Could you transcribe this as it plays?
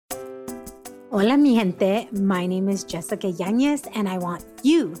Hola, mi gente. My name is Jessica Yanez, and I want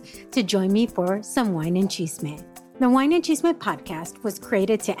you to join me for some Wine and Chisme. The Wine and Chisme podcast was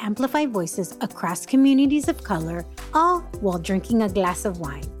created to amplify voices across communities of color, all while drinking a glass of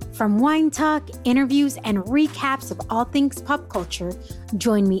wine. From wine talk, interviews, and recaps of all things pop culture,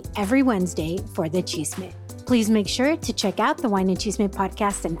 join me every Wednesday for the Chisme. Please make sure to check out the Wine and Chisme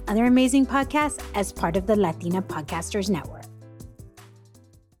podcast and other amazing podcasts as part of the Latina Podcasters Network.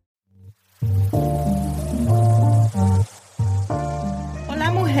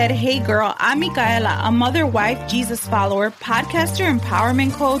 Hola, mujer. Hey, girl. I'm Micaela, a mother, wife, Jesus follower, podcaster,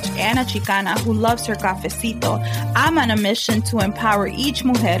 empowerment coach, and a Chicana who loves her cafecito. I'm on a mission to empower each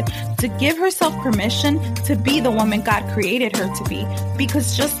mujer to give herself permission to be the woman God created her to be.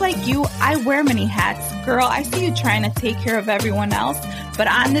 Because just like you, I wear many hats. Girl, I see you trying to take care of everyone else. But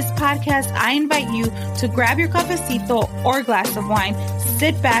on this podcast, I invite you to grab your cafecito or glass of wine,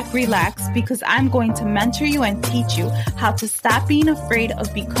 sit back, relax, because I'm going to mentor you and teach you how to stop being afraid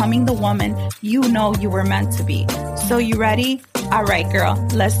of becoming the woman you know you were meant to be. So you ready? All right, girl,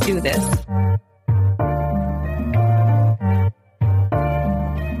 let's do this.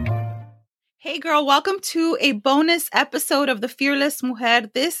 Hey girl, welcome to a bonus episode of The Fearless Mujer.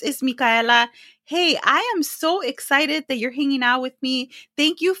 This is Micaela. Hey, I am so excited that you're hanging out with me.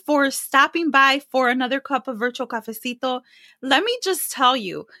 Thank you for stopping by for another cup of virtual cafecito. Let me just tell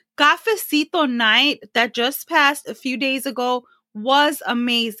you, Cafecito Night that just passed a few days ago was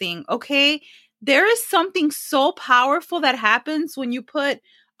amazing, okay? There is something so powerful that happens when you put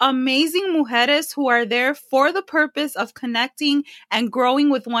amazing mujeres who are there for the purpose of connecting and growing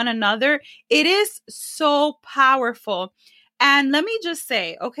with one another. It is so powerful. And let me just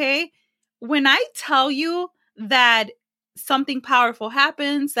say, okay, when I tell you that something powerful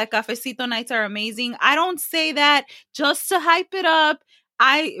happens, that Cafecito Nights are amazing, I don't say that just to hype it up.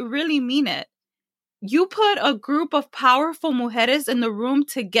 I really mean it. You put a group of powerful mujeres in the room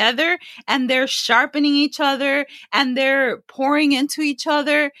together and they're sharpening each other and they're pouring into each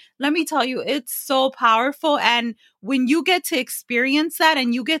other. Let me tell you, it's so powerful. And when you get to experience that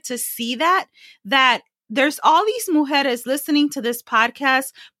and you get to see that there's all these mujeres listening to this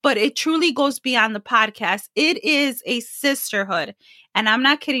podcast, but it truly goes beyond the podcast. It is a sisterhood. And I'm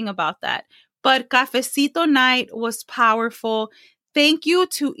not kidding about that. But Cafecito Night was powerful. Thank you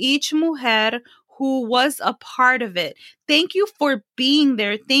to each mujer who was a part of it. Thank you for being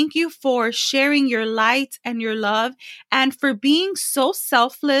there. Thank you for sharing your light and your love and for being so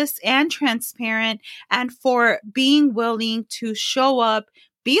selfless and transparent and for being willing to show up,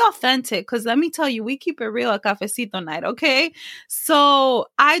 be authentic. Because let me tell you, we keep it real at Cafecito Night, okay? So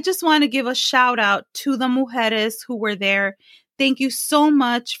I just want to give a shout out to the mujeres who were there. Thank you so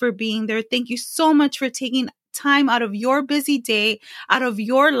much for being there. Thank you so much for taking time out of your busy day, out of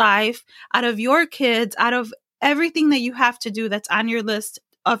your life, out of your kids, out of everything that you have to do that's on your list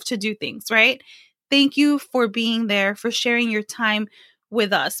of to-do things, right? Thank you for being there, for sharing your time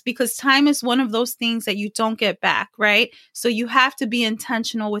with us, because time is one of those things that you don't get back, right? So you have to be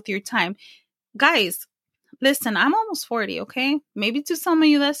intentional with your time. Guys, listen, I'm almost 40, okay? Maybe to some of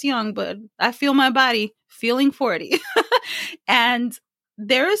you that's young, but I feel my body feeling 40. And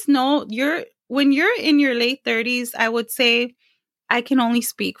there is when you're in your late 30s, I would say I can only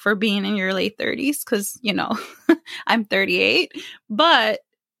speak for being in your late 30s because, I'm 38. But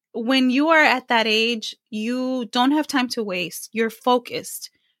when you are at that age, you don't have time to waste. You're focused,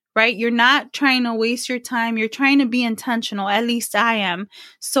 right? You're not trying to waste your time. You're trying to be intentional. At least I am.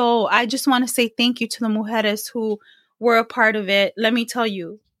 So I just want to say thank you to the mujeres who were a part of it. Let me tell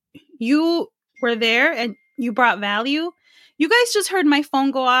you, you were there and you brought value. You guys just heard my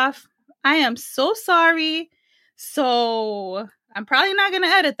phone go off. I am so sorry. So I'm probably not going to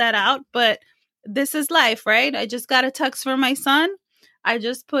edit that out, but this is life, right? I just got a text from my son. I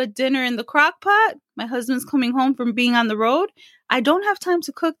just put dinner in the crock pot. My husband's coming home from being on the road. I don't have time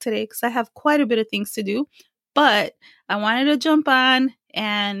to cook today because I have quite a bit of things to do, but I wanted to jump on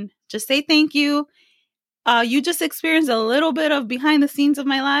and just say thank you. You just experienced a little bit of behind the scenes of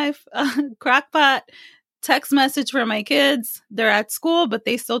my life. Crock pot. Text message for my kids. They're at school, but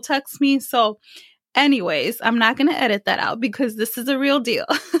they still text me. So anyways, I'm not going to edit that out because this is a real deal.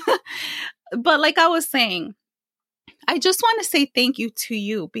 But like I was saying, I just want to say thank you to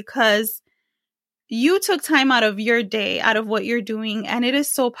you because you took time out of your day, out of what you're doing, and it is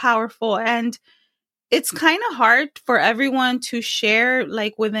so powerful. And it's kind of hard for everyone to share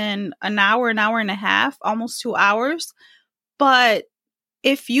like within an hour and a half, almost 2 hours. But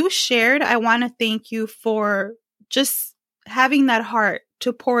if you shared, I want to thank you for just having that heart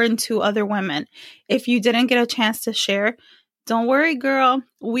to pour into other women. If you didn't get a chance to share, Don't worry, girl.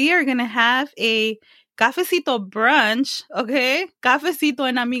 We are going to have a cafecito brunch, okay? Cafecito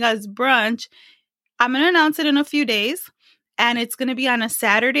and amigas brunch. I'm going to announce it in a few days, and it's going to be on a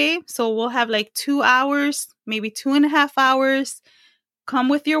Saturday. So we'll have like 2 hours, maybe 2.5 hours. Come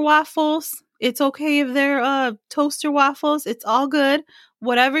with your waffles. It's okay if they're toaster waffles. It's all good.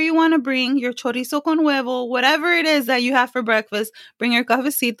 Whatever you want to bring, your chorizo con huevo, whatever it is that you have for breakfast, bring your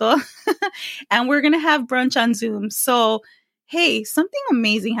cafecito. And we're going to have brunch on Zoom. So, hey, something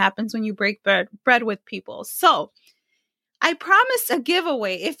amazing happens when you break bread with people. So, I promised a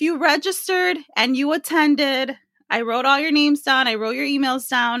giveaway. If you registered and you attended, I wrote all your names down. I wrote your emails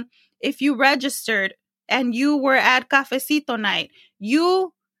down. If you registered and you were at Cafecito Night,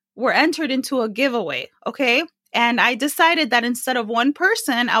 you were entered into a giveaway, okay? And I decided that instead of one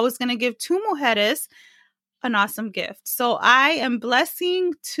person, I was going to give 2 mujeres an awesome gift. So I am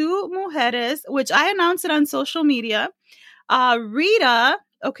blessing 2 mujeres, which I announced it on social media. Rita,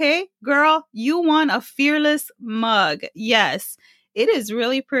 okay, girl, you won a Fearless mug. Yes, it is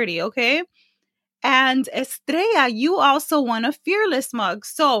really pretty, okay? And Estrella, you also won a Fearless mug.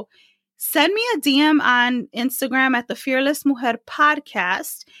 So send me a DM on Instagram at the Fearless Mujer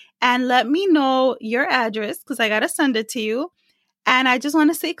Podcast and let me know your address because I got to send it to you. And I just want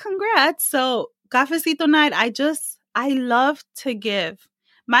to say congrats. So Cafecito Night, I love to give.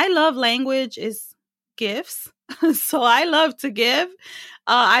 My love language is gifts. So I love to give.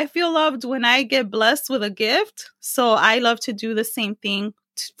 I feel loved when I get blessed with a gift. So I love to do the same thing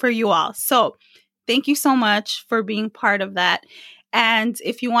for you all. So thank you so much for being part of that. And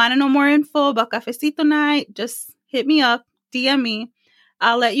if you want to know more info about Cafecito Night, just hit me up, DM me.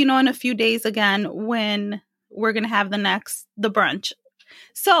 I'll let you know in a few days again when we're going to have the brunch.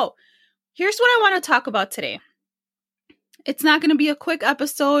 So here's what I want to talk about today. It's not going to be a quick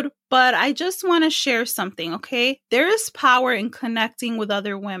episode, but I just want to share something, okay? There is power in connecting with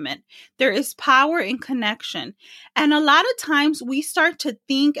other women. There is power in connection. And a lot of times we start to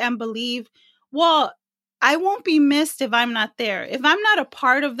think and believe, well, I won't be missed if I'm not there. If I'm not a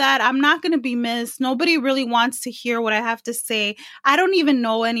part of that, I'm not going to be missed. Nobody really wants to hear what I have to say. I don't even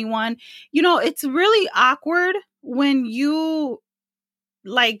know anyone. You know, it's really awkward when you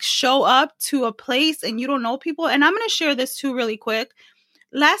like show up to a place and you don't know people. And I'm going to share this too really quick.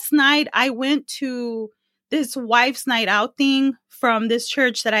 Last night, I went to this wife's night out thing from this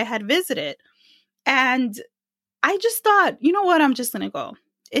church that I had visited. And I just thought, you know what? I'm just going to go.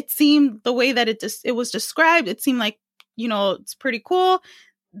 It seemed the way that it was described. It seemed like, you know, it's pretty cool.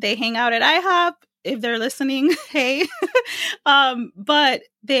 They hang out at IHOP. If they're listening, hey. But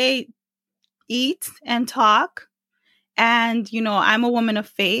they eat and talk. And, you know, I'm a woman of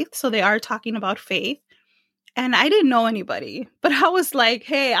faith. So they are talking about faith. And I didn't know anybody. But I was like,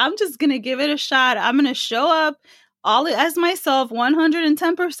 hey, I'm just going to give it a shot. I'm going to show up all as myself,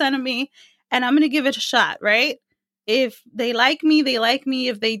 110% of me. And I'm going to give it a shot, right? If they like me, they like me.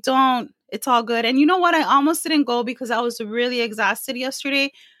 If they don't, it's all good. And you know what? I almost didn't go because I was really exhausted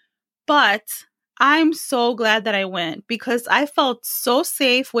yesterday. But I'm so glad that I went because I felt so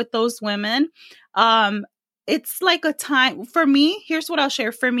safe with those women. It's like a time for me. Here's what I'll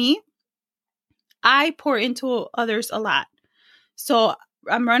share. For me, I pour into others a lot. So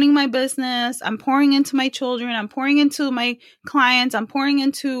I'm running my business. I'm pouring into my children. I'm pouring into my clients. I'm pouring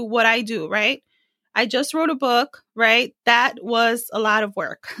into what I do, right? I just wrote a book, right? That was a lot of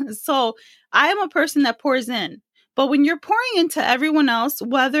work. So I am a person that pours in. But when you're pouring into everyone else,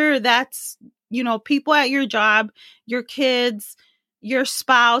 whether that's, you know, people at your job, your kids, your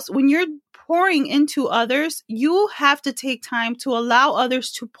spouse, when you're pouring into others, you have to take time to allow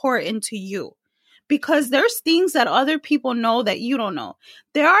others to pour into you. Because there's things that other people know that you don't know.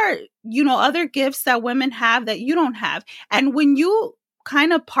 There are, you know, other gifts that women have that you don't have. And when you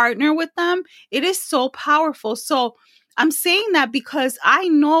kind of partner with them, it is so powerful. So I'm saying that because I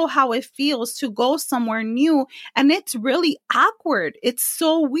know how it feels to go somewhere new and it's really awkward. It's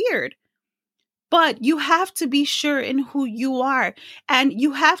so weird. But you have to be sure in who you are and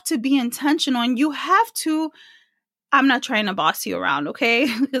you have to be intentional and you have to, I'm not trying to boss you around, okay?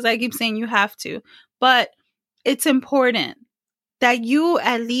 Because I keep saying you have to, but it's important that you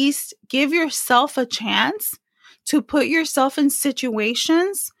at least give yourself a chance to put yourself in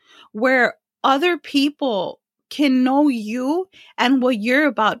situations where other people can know you and what you're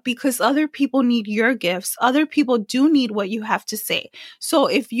about because other people need your gifts. Other people do need what you have to say. So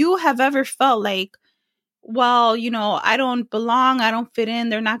if you have ever felt like, well, you know, I don't belong, I don't fit in,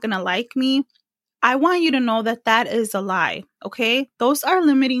 they're not going to like me, I want you to know that that is a lie, okay? Those are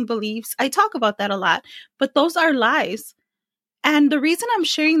limiting beliefs. I talk about that a lot, but those are lies. And the reason I'm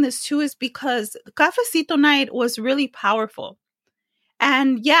sharing this too is because Cafecito Night was really powerful.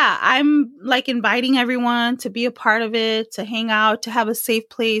 And yeah, I'm like inviting everyone to be a part of it, to hang out, to have a safe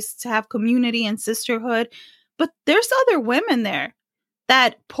place, to have community and sisterhood. But there's other women there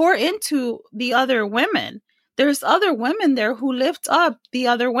that pour into the other women. There's other women there who lift up the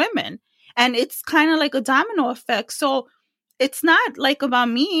other women. And it's kind of like a domino effect. So it's not like about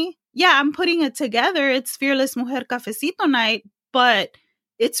me. Yeah, I'm putting it together. It's Fearless Mujer Cafecito Night, but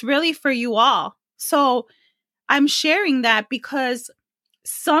it's really for you all. So I'm sharing that because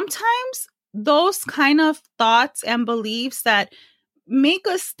sometimes those kind of thoughts and beliefs that make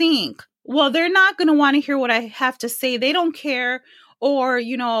us think, well, they're not going to want to hear what I have to say. They don't care. Or,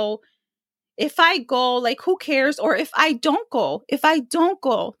 if I go, like, who cares? Or if I don't go,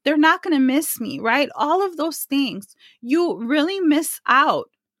 they're not going to miss me, right? All of those things, you really miss out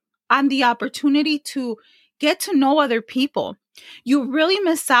on the opportunity to get to know other people. You really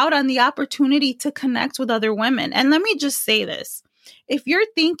miss out on the opportunity to connect with other women. And let me just say this. If you're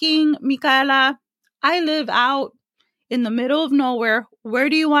thinking, Micaela, I live out in the middle of nowhere, where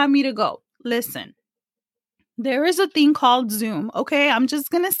do you want me to go? Listen, there is a thing called Zoom, okay? I'm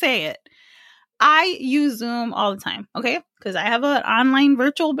just going to say it. I use Zoom all the time, okay? Because I have an online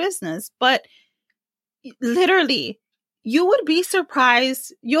virtual business. But literally, you would be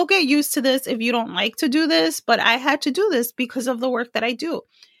surprised. You'll get used to this if you don't like to do this, but I had to do this because of the work that I do.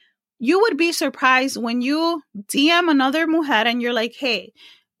 You would be surprised when you DM another mujer and you're like, hey,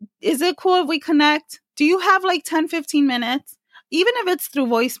 is it cool if we connect? Do you have like 10, 15 minutes? Even if it's through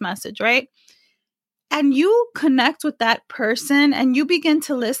voice message, right? And you connect with that person and you begin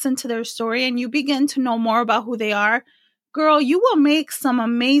to listen to their story and you begin to know more about who they are. Girl, you will make some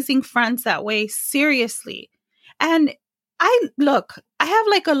amazing friends that way, seriously. And I have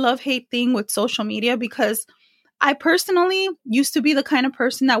like a love-hate thing with social media because I personally used to be the kind of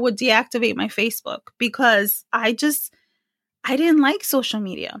person that would deactivate my Facebook because I didn't like social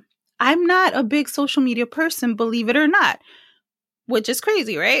media. I'm not a big social media person, believe it or not, which is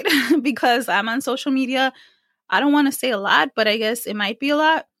crazy, right? Because I'm on social media. I don't want to say a lot, but I guess it might be a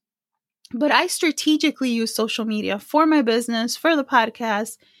lot. But I strategically use social media for my business, for the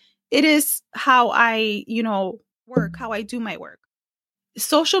podcast. It is how I, work, how I do my work.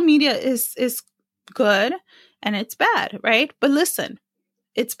 Social media is good and it's bad, right? But listen,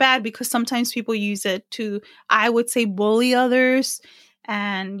 it's bad because sometimes people use it to, I would say, bully others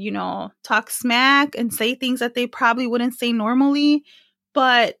and, talk smack and say things that they probably wouldn't say normally.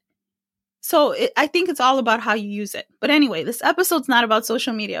 But I think it's all about how you use it. But anyway, this episode's not about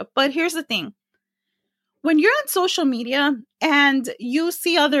social media. But here's the thing. When you're on social media and you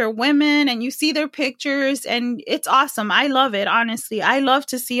see other women and you see their pictures and it's awesome. I love it, honestly. I love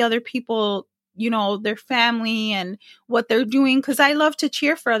to see other people, their family and what they're doing because I love to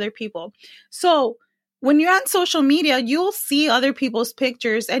cheer for other people. So when you're on social media, you'll see other people's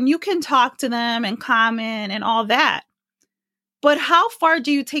pictures and you can talk to them and comment and all that. But how far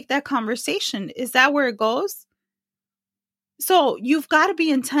do you take that conversation? Is that where it goes? So you've got to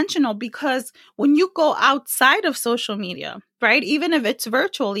be intentional because when you go outside of social media, right, even if it's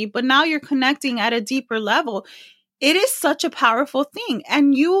virtually, but now you're connecting at a deeper level, it is such a powerful thing.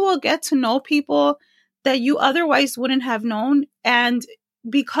 And you will get to know people that you otherwise wouldn't have known. And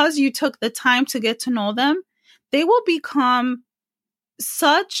because you took the time to get to know them, they will become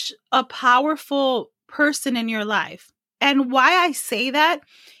such a powerful person in your life. And why I say that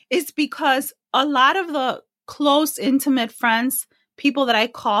is because a lot of the close, intimate friends, people that I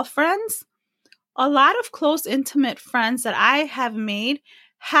call friends, a lot of close, intimate friends that I have made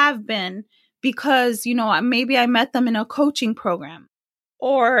have been because, maybe I met them in a coaching program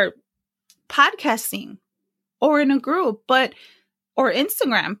or podcasting or in a group, or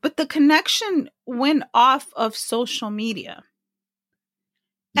Instagram, but the connection went off of social media.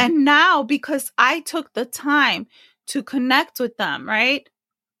 And now, because I took the time to connect with them, right?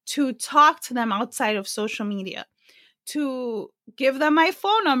 To talk to them outside of social media, to give them my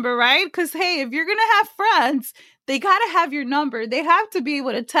phone number, right? Because, hey, if you're going to have friends, they got to have your number. They have to be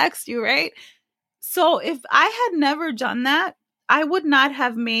able to text you, right? So if I had never done that, I would not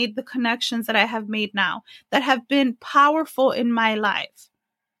have made the connections that I have made now that have been powerful in my life.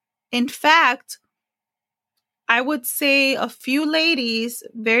 In fact, I would say a few ladies,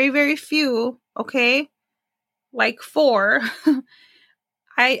 very, very few, okay, like 4,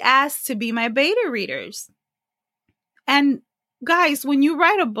 I asked to be my beta readers. And guys, when you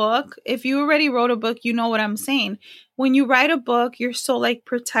write a book, if you already wrote a book, you know what I'm saying. When you write a book, you're so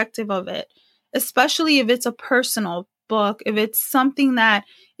protective of it, especially if it's a personal book, if it's something that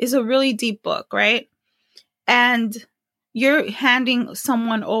is a really deep book, right? And you're handing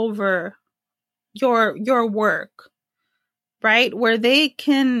someone over your work, right? Where they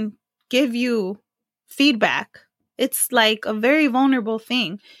can give you feedback. It's like a very vulnerable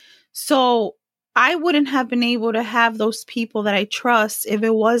thing. So I wouldn't have been able to have those people that I trust if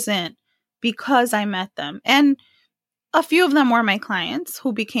it wasn't because I met them. And a few of them were my clients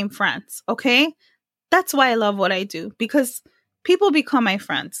who became friends. Okay. That's why I love what I do, because people become my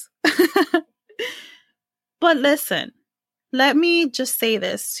friends. But listen, let me just say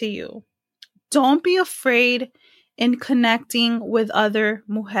this to you. Don't be afraid in connecting with other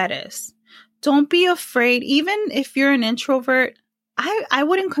mujeres. Don't be afraid, even if you're an introvert. I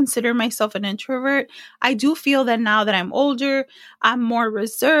wouldn't consider myself an introvert. I do feel that now that I'm older, I'm more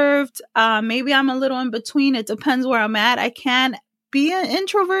reserved. Maybe I'm a little in between. It depends where I'm at. I can be an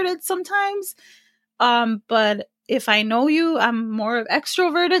introverted sometimes. But if I know you, I'm more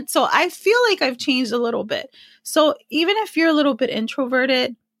extroverted. So I feel like I've changed a little bit. So even if you're a little bit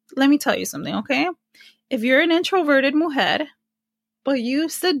introverted, let me tell you something, okay? If you're an introverted mujer, but you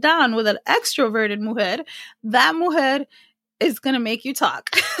sit down with an extroverted mujer, that mujer is going to make you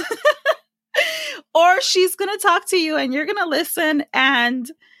talk. Or she's going to talk to you and you're going to listen, and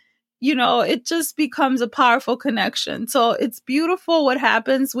it just becomes a powerful connection. So it's beautiful what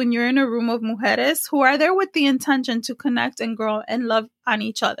happens when you're in a room of mujeres who are there with the intention to connect and grow and love on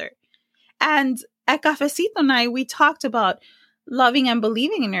each other. And at Cafecito Night, we talked about loving and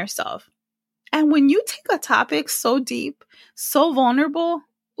believing in yourself. And when you take a topic so deep, so vulnerable,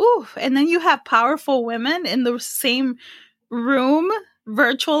 and then you have powerful women in the same room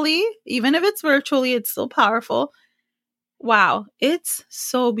virtually, even if it's virtually, it's still powerful. Wow, it's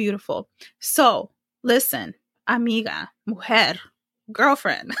so beautiful. So listen, amiga, mujer,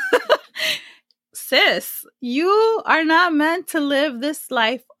 girlfriend, sis, you are not meant to live this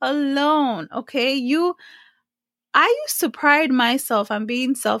life alone, okay? I used to pride myself on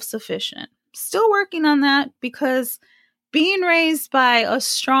being self-sufficient. Still working on that, because being raised by a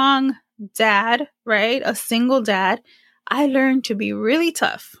strong dad, right? A single dad, I learned to be really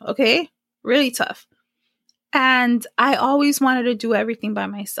tough, okay? Really tough. And I always wanted to do everything by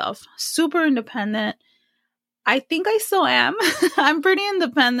myself. Super independent. I think I still am. I'm pretty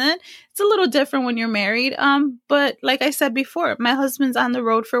independent. It's a little different when you're married. But like I said before, my husband's on the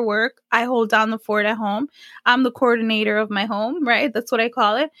road for work. I hold down the fort at home. I'm the coordinator of my home, right? That's what I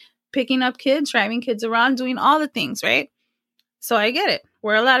call it. Picking up kids, driving kids around, doing all the things, right? So I get it.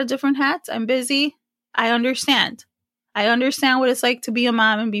 Wear a lot of different hats. I'm busy. I understand. I understand what it's like to be a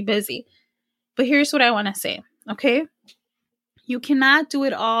mom and be busy. But here's what I want to say, okay? You cannot do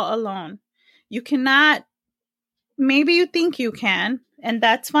it all alone. You cannot. Maybe you think you can, and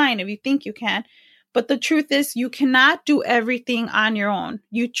that's fine if you think you can. But the truth is, you cannot do everything on your own.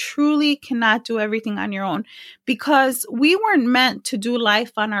 You truly cannot do everything on your own, because we weren't meant to do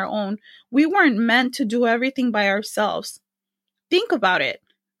life on our own. We weren't meant to do everything by ourselves. Think about it.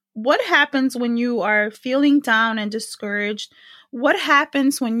 What happens when you are feeling down and discouraged? What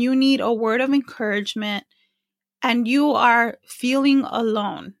happens when you need a word of encouragement and you are feeling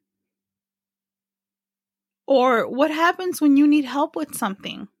alone? Or what happens when you need help with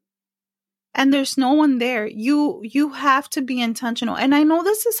something and there's no one there? You have to be intentional. And I know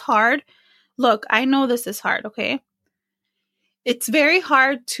this is hard. Look, I know this is hard, okay? It's very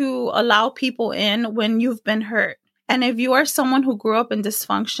hard to allow people in when you've been hurt. And if you are someone who grew up in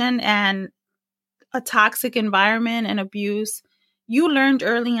dysfunction and a toxic environment and abuse, you learned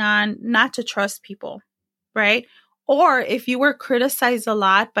early on not to trust people, right? Or if you were criticized a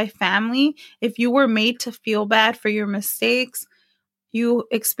lot by family, if you were made to feel bad for your mistakes, you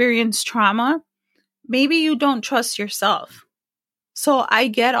experienced trauma, maybe you don't trust yourself. So I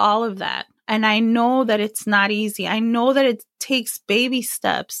get all of that. And I know that it's not easy. I know that it takes baby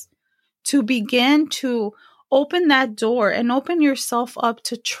steps to begin to open that door and open yourself up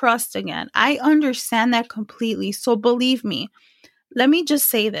to trust again. I understand that completely. So believe me, let me just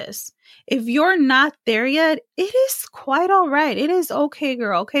say this. If you're not there yet, it is quite all right. It is okay,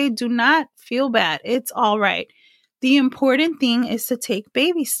 girl. Okay. Do not feel bad. It's all right. The important thing is to take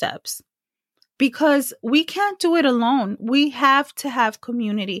baby steps, because we can't do it alone. We have to have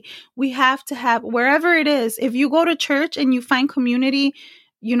community. We have to have, wherever it is, if you go to church and you find community,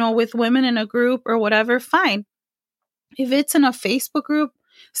 with women in a group or whatever, fine. If it's in a Facebook group,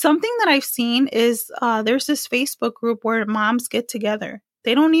 something that I've seen is there's this Facebook group where moms get together.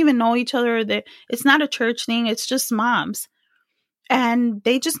 They don't even know each other. It's not a church thing. It's just moms. And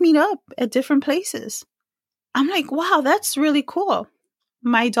they just meet up at different places. I'm like, wow, that's really cool.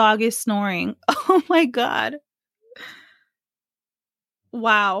 My dog is snoring. Oh my God.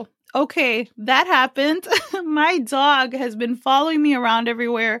 Wow. Okay, that happened. My dog has been following me around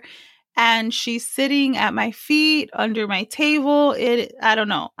everywhere, and she's sitting at my feet, under my table. I don't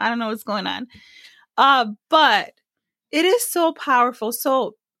know. I don't know what's going on. But it is so powerful.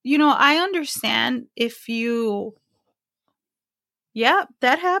 So, I understand if you, yeah,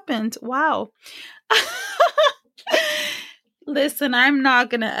 that happened. Wow. Listen, I'm not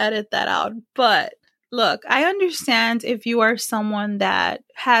going to edit that out, but look, I understand if you are someone that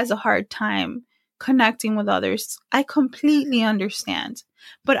has a hard time connecting with others. I completely understand.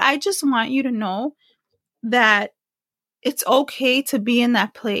 But I just want you to know that it's okay to be in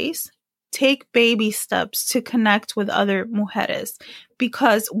that place. Take baby steps to connect with other mujeres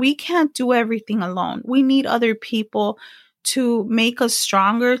because we can't do everything alone. We need other people to make us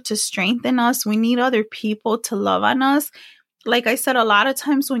stronger, to strengthen us. We need other people to love on us. Like I said, a lot of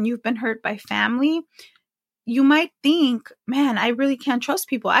times when you've been hurt by family, you might think, man, I really can't trust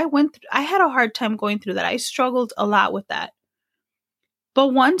people. I had a hard time going through that. I struggled a lot with that. But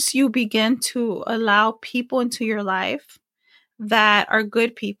once you begin to allow people into your life that are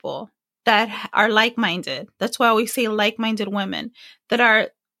good people, that are like-minded, that's why I always say like-minded women, that are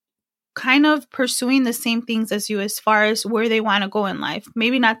kind of pursuing the same things as you as far as where they want to go in life.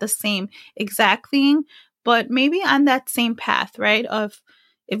 Maybe not the same exact thing, but maybe on that same path, right? Of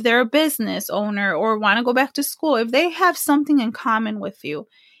if they're a business owner or want to go back to school, if they have something in common with you,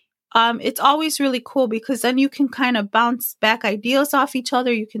 it's always really cool because then you can kind of bounce back ideas off each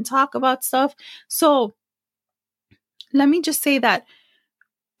other. You can talk about stuff. So let me just say that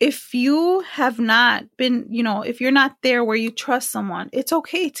if you have not been, if you're not there where you trust someone, it's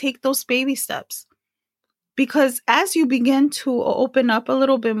okay. Take those baby steps. Because as you begin to open up a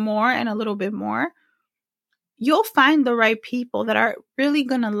little bit more and a little bit more, you'll find the right people that are really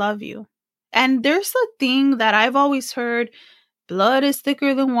going to love you. And there's a thing that I've always heard, blood is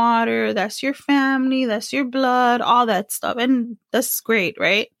thicker than water. That's your family. That's your blood, all that stuff. And that's great,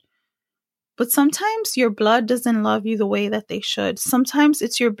 right? But sometimes your blood doesn't love you the way that they should. Sometimes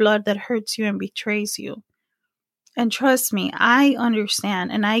it's your blood that hurts you and betrays you. And trust me, I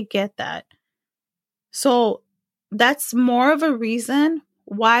understand and I get that. So that's more of a reason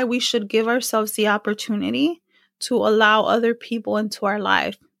why we should give ourselves the opportunity to allow other people into our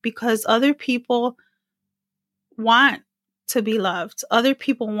life, because other people want to be loved. Other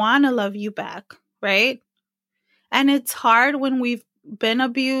people want to love you back, right? And it's hard when we've been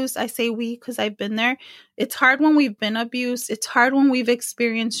abused. I say we because I've been there. It's hard when we've been abused. It's hard when we've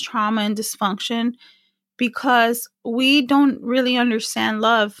experienced trauma and dysfunction because we don't really understand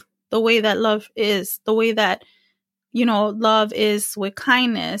love the way that love is, the way that, love is with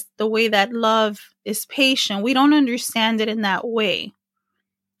kindness, the way that love is patient. We don't understand it in that way.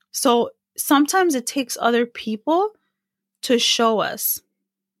 So sometimes it takes other people to show us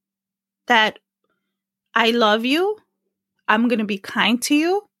that I love you. I'm going to be kind to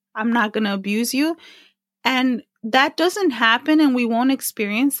you. I'm not going to abuse you. And that doesn't happen, and we won't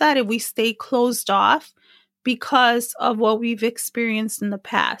experience that if we stay closed off because of what we've experienced in the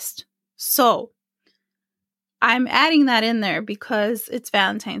past. So I'm adding that in there because it's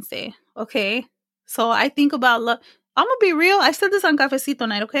Valentine's Day, okay? So I think about love. I'm going to be real. I said this on Cafecito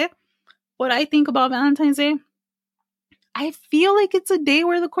Night, okay? What I think about Valentine's Day, I feel like it's a day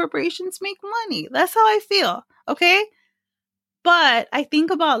where the corporations make money. That's how I feel, okay? But I think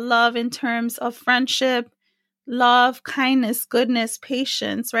about love in terms of friendship, love, kindness, goodness,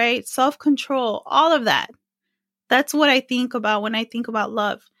 patience, right? Self-control, all of that. That's what I think about when I think about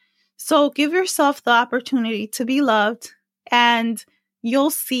love. So give yourself the opportunity to be loved, and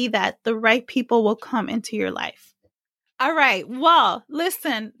you'll see that the right people will come into your life. All right. Well,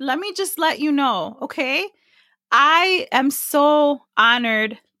 listen, let me just let you know, okay? I am so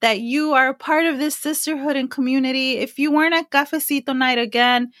honored that you are a part of this sisterhood and community. If you weren't at Cafecito Night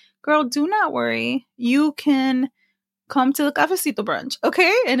again, girl, do not worry. You can come to the Cafecito brunch,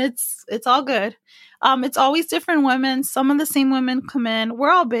 okay? And it's all good. It's always different women. Some of the same women come in.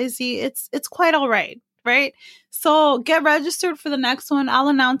 We're all busy. It's quite all right? So get registered for the next one. I'll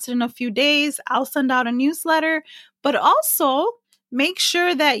announce it in a few days. I'll send out a newsletter, but also make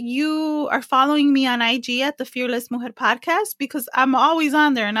sure that you are following me on IG at the Fearless Mujer Podcast, because I'm always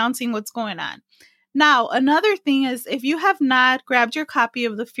on there announcing what's going on. Now, another thing is, if you have not grabbed your copy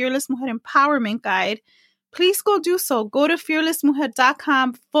of the Fearless Mujer Empowerment Guide, please go do so. Go to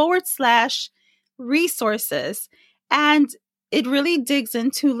fearlessmujer.com/resources. And it really digs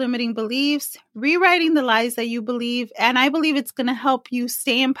into limiting beliefs, rewriting the lies that you believe. And I believe it's going to help you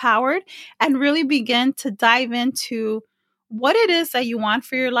stay empowered and really begin to dive into what it is that you want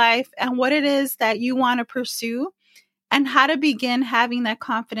for your life and what it is that you want to pursue. and how to begin having that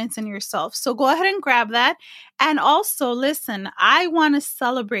confidence in yourself. So go ahead and grab that. And also, listen, I want to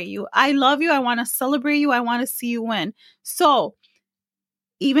celebrate you. I love you. I want to celebrate you. I want to see you win. So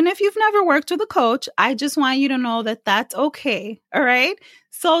even if you've never worked with a coach, I just want you to know that that's okay. All right.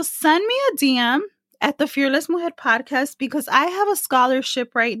 So send me a DM at the Fearless Mujer podcast because I have a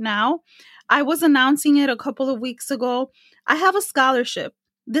scholarship right now. I was announcing it a couple of weeks ago. I have a scholarship.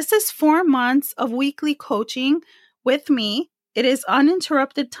 This is 4 months of weekly coaching with me. It is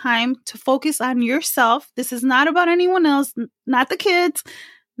uninterrupted time to focus on yourself. This is not about anyone else, not the kids,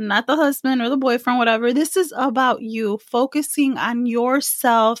 not the husband or the boyfriend, whatever. This is about you focusing on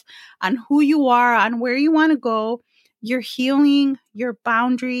yourself, on who you are, on where you want to go, your healing, your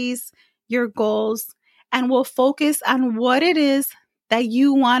boundaries, your goals, and we'll focus on what it is that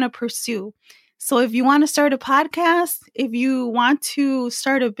you want to pursue. So if you want to start a podcast, if you want to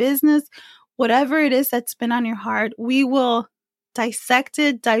start a business, whatever it is that's been on your heart, we will dissect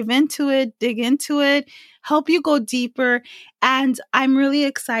it, dive into it, dig into it, help you go deeper. And I'm really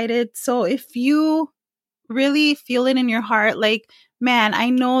excited. So if you really feel it in your heart, like, man, I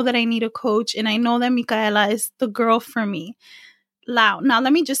know that I need a coach and I know that Micaela is the girl for me. Now,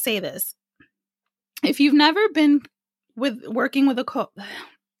 let me just say this. If you've never been working with a coach,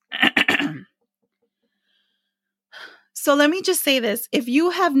 so let me just say this. If you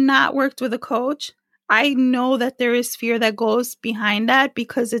have not worked with a coach, I know that there is fear that goes behind that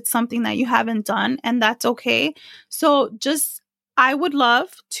because it's something that you haven't done, and that's okay. So I would love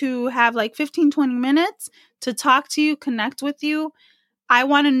to have like 15, 20 minutes to talk to you, connect with you. I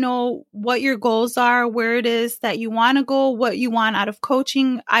want to know what your goals are, where it is that you want to go, what you want out of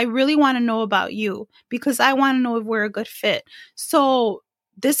coaching. I really want to know about you because I want to know if we're a good fit. So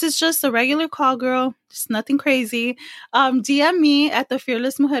this is just a regular call, girl. It's nothing crazy. DM me at the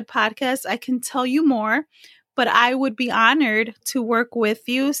Fearless Mujer podcast. I can tell you more, but I would be honored to work with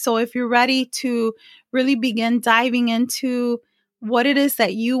you. So if you're ready to really begin diving into what it is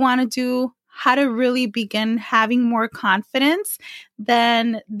that you want to do, how to really begin having more confidence,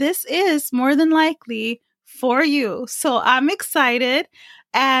 then this is more than likely for you. So I'm excited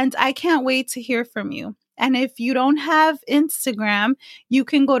and I can't wait to hear from you. And if you don't have Instagram, you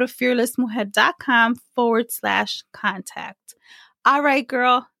can go to fearlessmujer.com/contact. All right,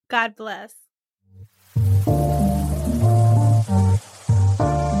 girl. God bless.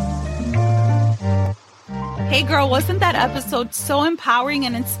 Hey girl, wasn't that episode so empowering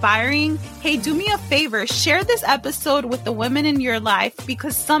and inspiring? Hey, do me a favor, share this episode with the women in your life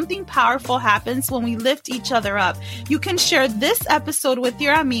because something powerful happens when we lift each other up. You can share this episode with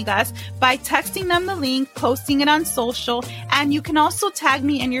your amigas by texting them the link, posting it on social, and you can also tag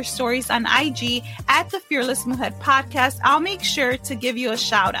me in your stories on IG at the Fearless Mujer podcast. I'll make sure to give you a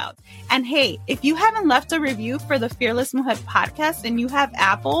shout out. And hey, if you haven't left a review for the Fearless Mujer podcast and you have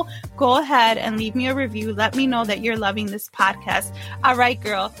Apple, go ahead and leave me a review. Let me know that you're loving this podcast. All right,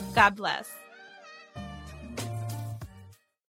 girl. God bless.